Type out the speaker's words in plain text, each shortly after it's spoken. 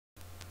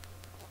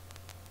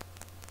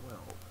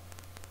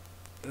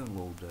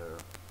Hello there,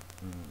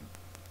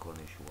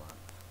 Konnichiwa.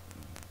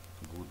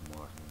 Good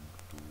morning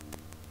to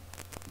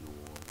you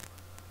all.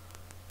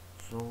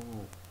 So,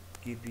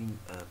 keeping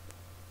up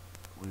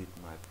with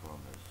my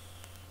promise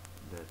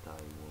that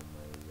I will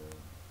make a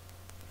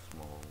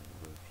small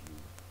review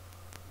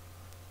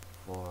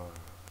for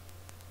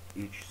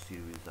each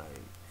series I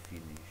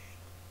finished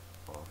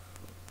off.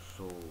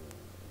 So,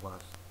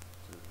 last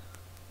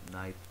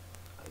night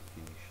I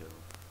finished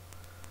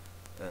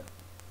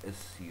a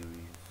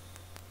series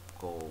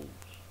called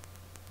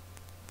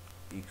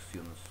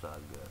Ixion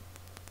Saga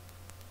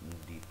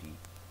DT,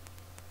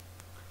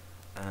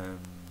 and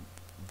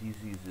this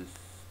is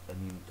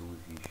an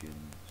television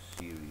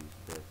series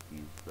that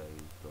is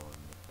based on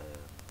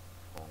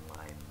an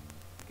online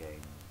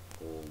game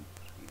called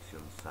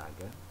Ixion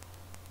Saga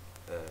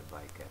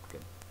by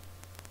Capcom.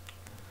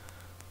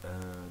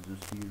 The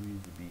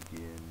series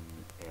began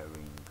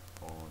airing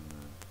on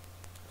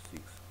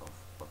 6th of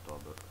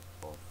October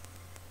of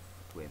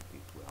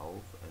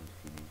 2012 and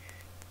finished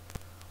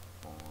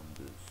on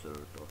the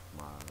 3rd of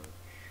March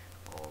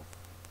of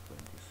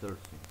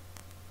 2013.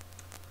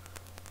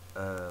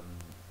 Um,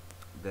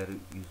 there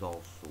is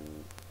also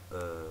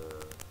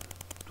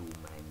two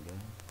manga,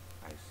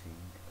 I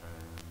think,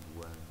 and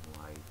one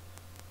light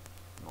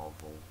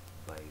novel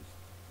based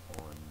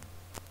on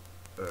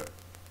Earth.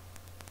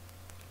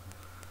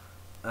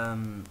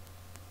 Um,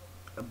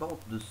 about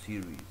the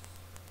series,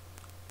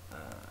 uh,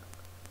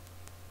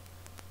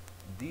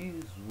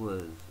 this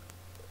was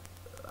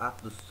at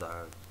the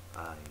start.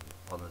 I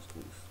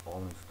honestly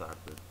only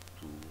started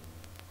to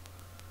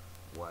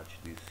watch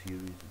this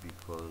series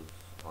because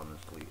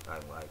honestly I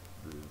liked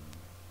the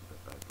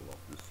title of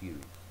the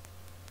series.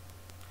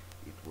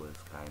 It was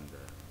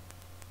kinda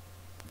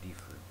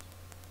different.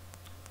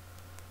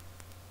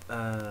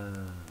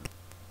 Uh,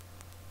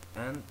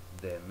 and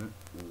then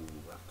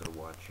after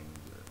watching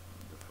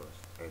the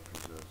first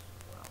episodes,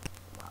 well,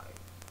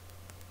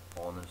 I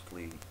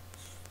honestly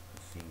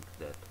think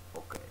that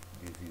okay,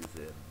 this is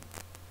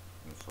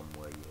in some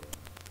way a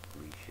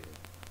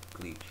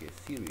cliche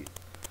series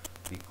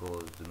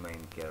because the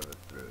main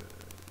character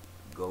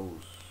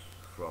goes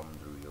from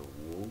the real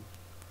world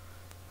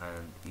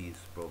and is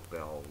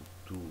propelled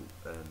to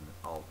an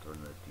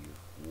alternative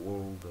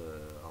world,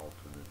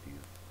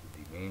 alternative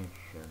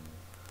dimension,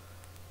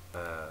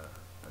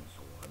 and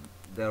so on.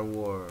 There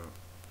were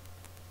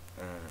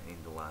in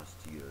the last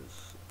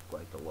years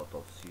quite a lot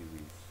of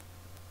series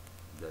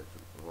that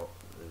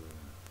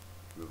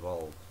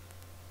revolved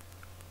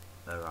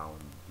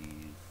around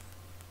this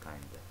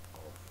kind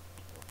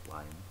of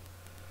line,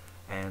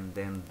 and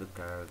then the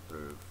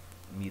character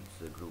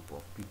meets a group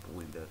of people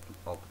in that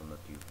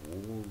alternative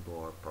world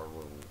or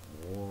parallel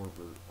world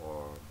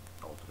or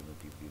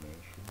alternative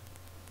dimension,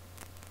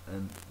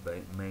 and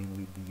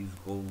mainly his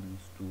goal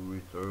is to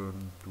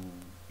return to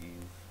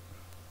his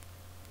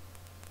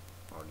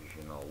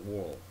original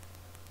world.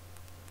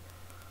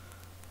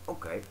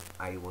 Okay,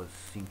 I was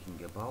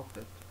thinking about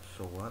it,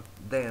 so on.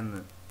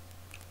 Then,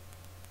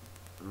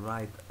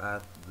 right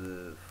at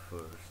the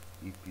first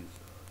episode,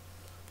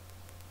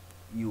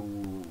 you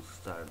will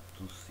start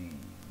to see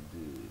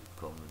the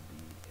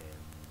comedy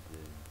and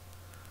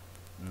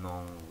the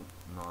non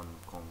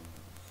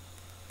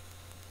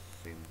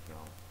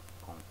consensual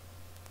con-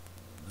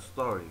 the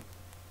story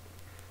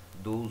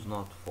does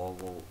not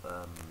follow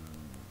a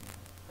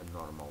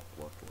normal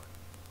plot line.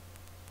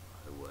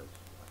 I was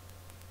like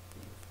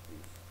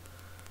this,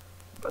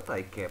 but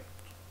I kept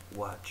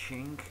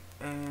watching,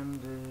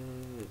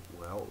 and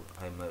well,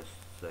 I must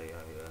say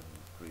I am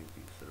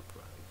pretty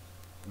surprised.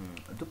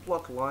 The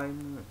plot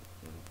line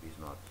is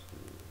not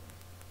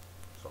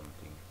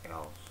something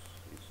else.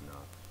 It's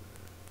not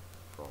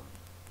from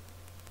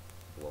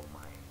blow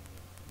mind,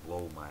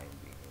 blow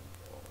minding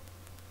or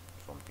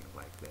something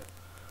like that.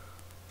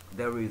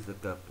 There is a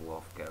couple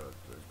of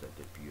characters that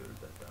appear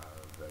that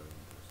are very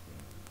interesting.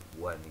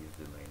 One is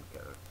the main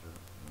character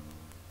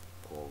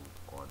called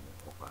Kon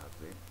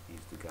Okaze.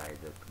 He's the guy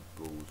that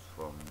goes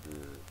from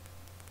the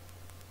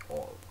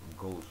or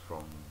goes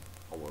from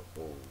our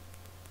world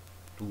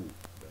to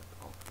that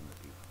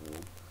alternative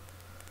world.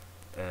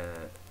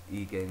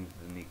 He gains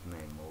the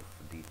nickname of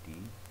DT.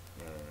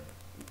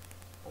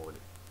 Or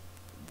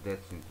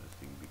that's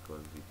interesting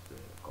because it's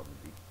a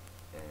comedy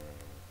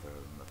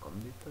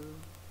term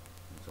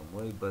in some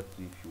way. But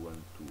if you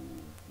want to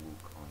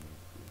look on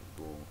it,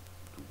 go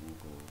to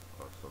Google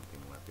or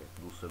something like that.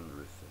 Do some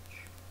research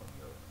on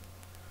your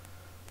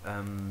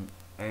own.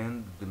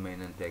 And the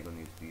main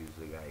antagonist is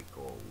a guy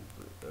called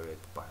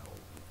Erectile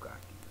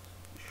Dukakis,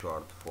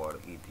 short for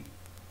ET.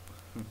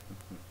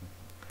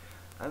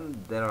 And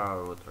there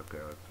are other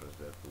characters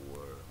that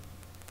were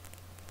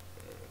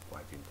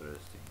quite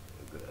interesting.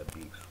 A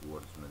big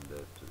swordsman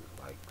that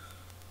likes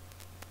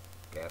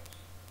cats,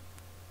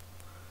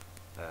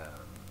 a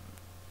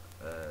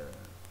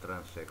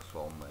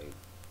transsexual maid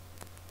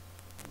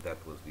that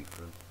was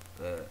different,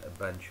 a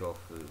bunch of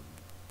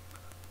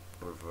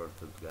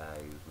perverted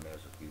guys,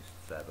 masochists,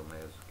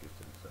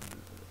 sadomasochists, and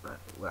some.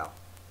 Well,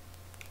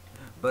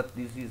 but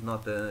this is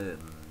not a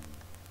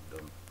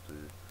don't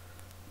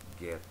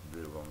get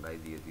the wrong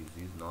idea.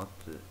 This is not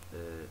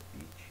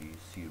Ichi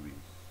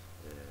series.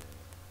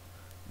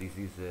 This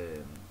is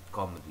a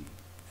comedy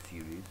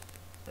series,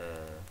 uh,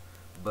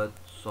 but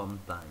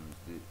sometimes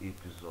the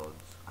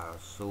episodes are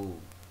so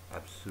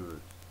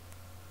absurd,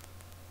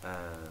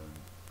 um,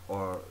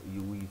 or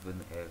you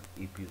even have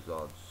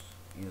episodes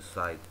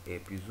inside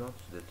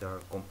episodes that are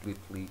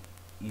completely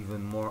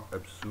even more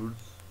absurd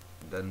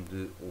than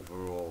the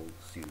overall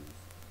series.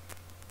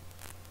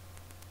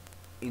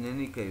 In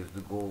any case,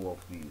 the goal of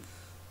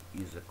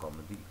this is a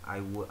comedy.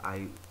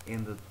 I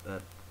ended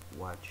up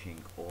watching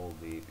all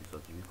the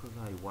episodes because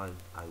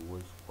I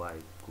was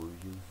quite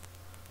curious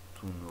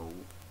to know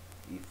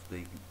if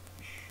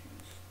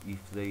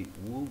if they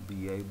will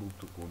be able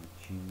to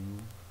continue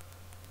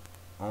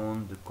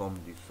on the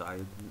comedy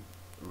side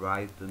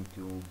right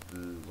until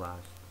the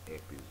last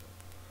episode.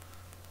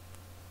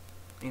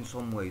 In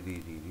some way they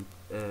did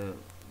it.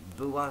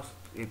 The last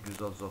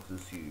episodes of the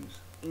series,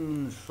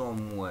 in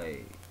some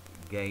way,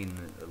 gain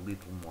a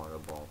little more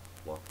about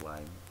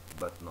plotline,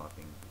 but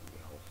nothing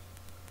else.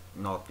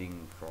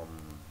 Nothing from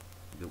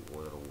the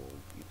other world.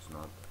 It's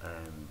not,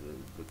 and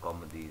the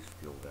comedy is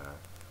still there.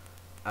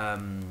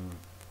 Um,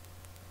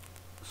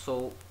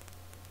 so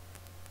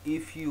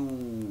if you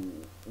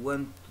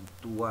want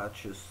to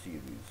watch a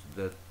series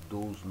that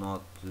does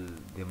not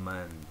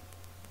demand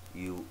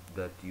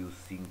that you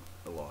think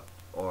a lot,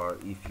 or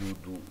if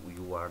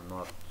you are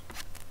not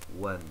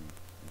one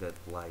that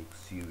likes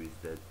series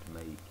that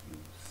make you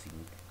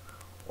think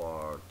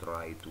or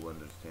try to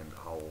understand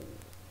how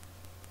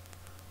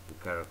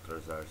the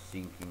characters are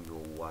thinking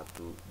or what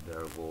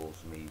their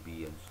goals may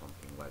be and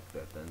something like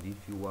that. And if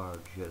you are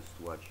just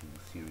watching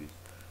series,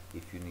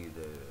 if you need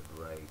a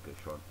break,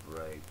 a short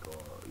break,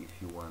 or if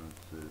you want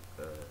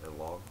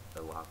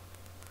a lot,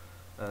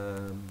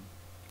 um,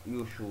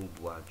 you should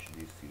watch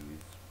this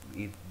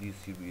series. This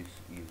series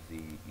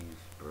is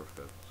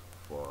perfect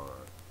for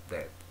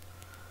that.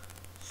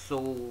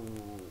 So,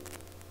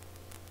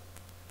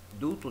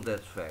 due to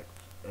that fact,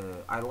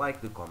 I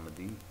like the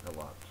comedy a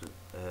lot.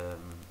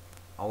 Um,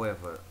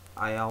 However,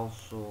 I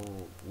also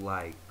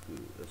like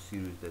a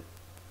series that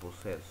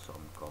possess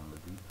some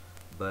comedy,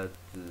 but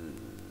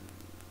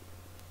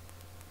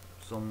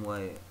some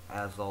way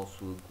has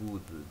also a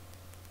good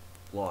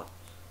plot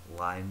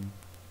line.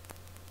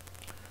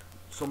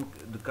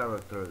 The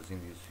characters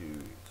in this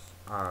series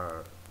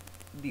are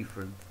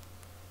different.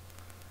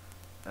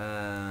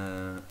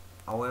 Uh,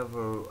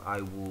 However, I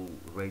will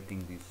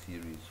rating this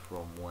series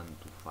from 1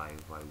 to 5.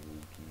 I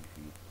will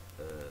give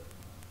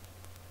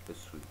it a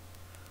 3.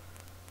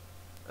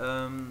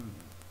 Um,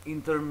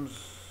 in terms,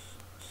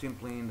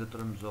 simply in the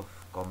terms of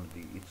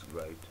comedy, it's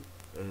great.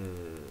 Uh,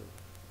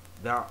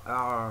 there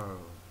are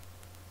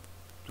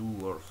 2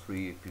 or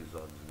 3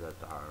 episodes that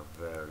are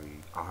very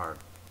hard,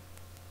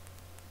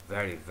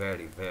 very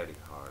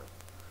hard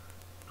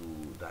to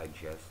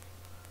digest.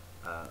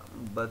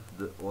 But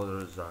the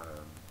others are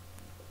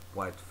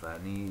quite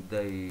funny.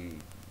 They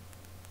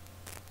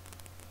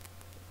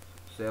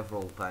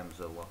several times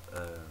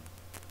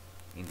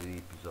in the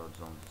episodes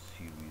on the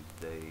series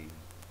they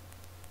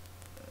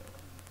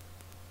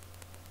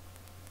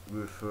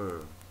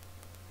refer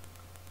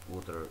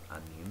other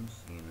animes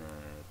in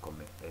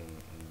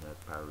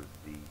a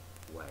parody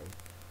way.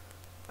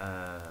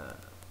 Uh,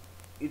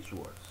 it's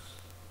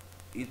worth.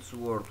 It's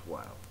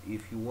worthwhile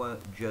if you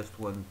just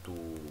want to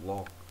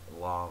log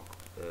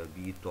a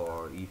bit,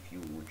 or if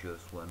you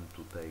just want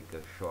to take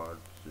a short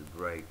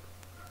break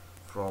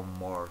from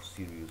more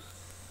serious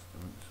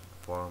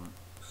from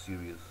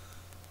serious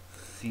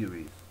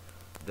series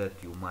that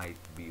you might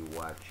be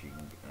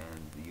watching,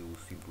 and you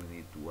simply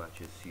need to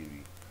watch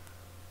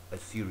a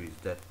series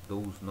that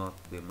does not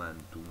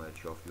demand too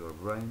much of your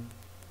brain.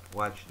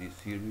 Watch this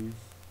series.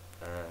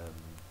 um,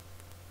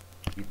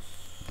 it's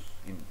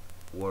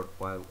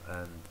worthwhile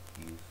and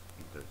is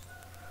interesting.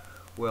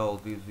 Well,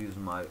 this is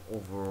my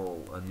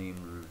overall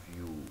anime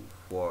review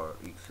for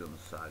Ixion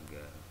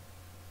Saga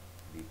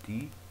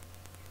DT.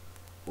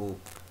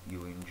 Hope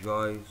you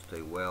enjoy,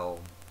 stay well,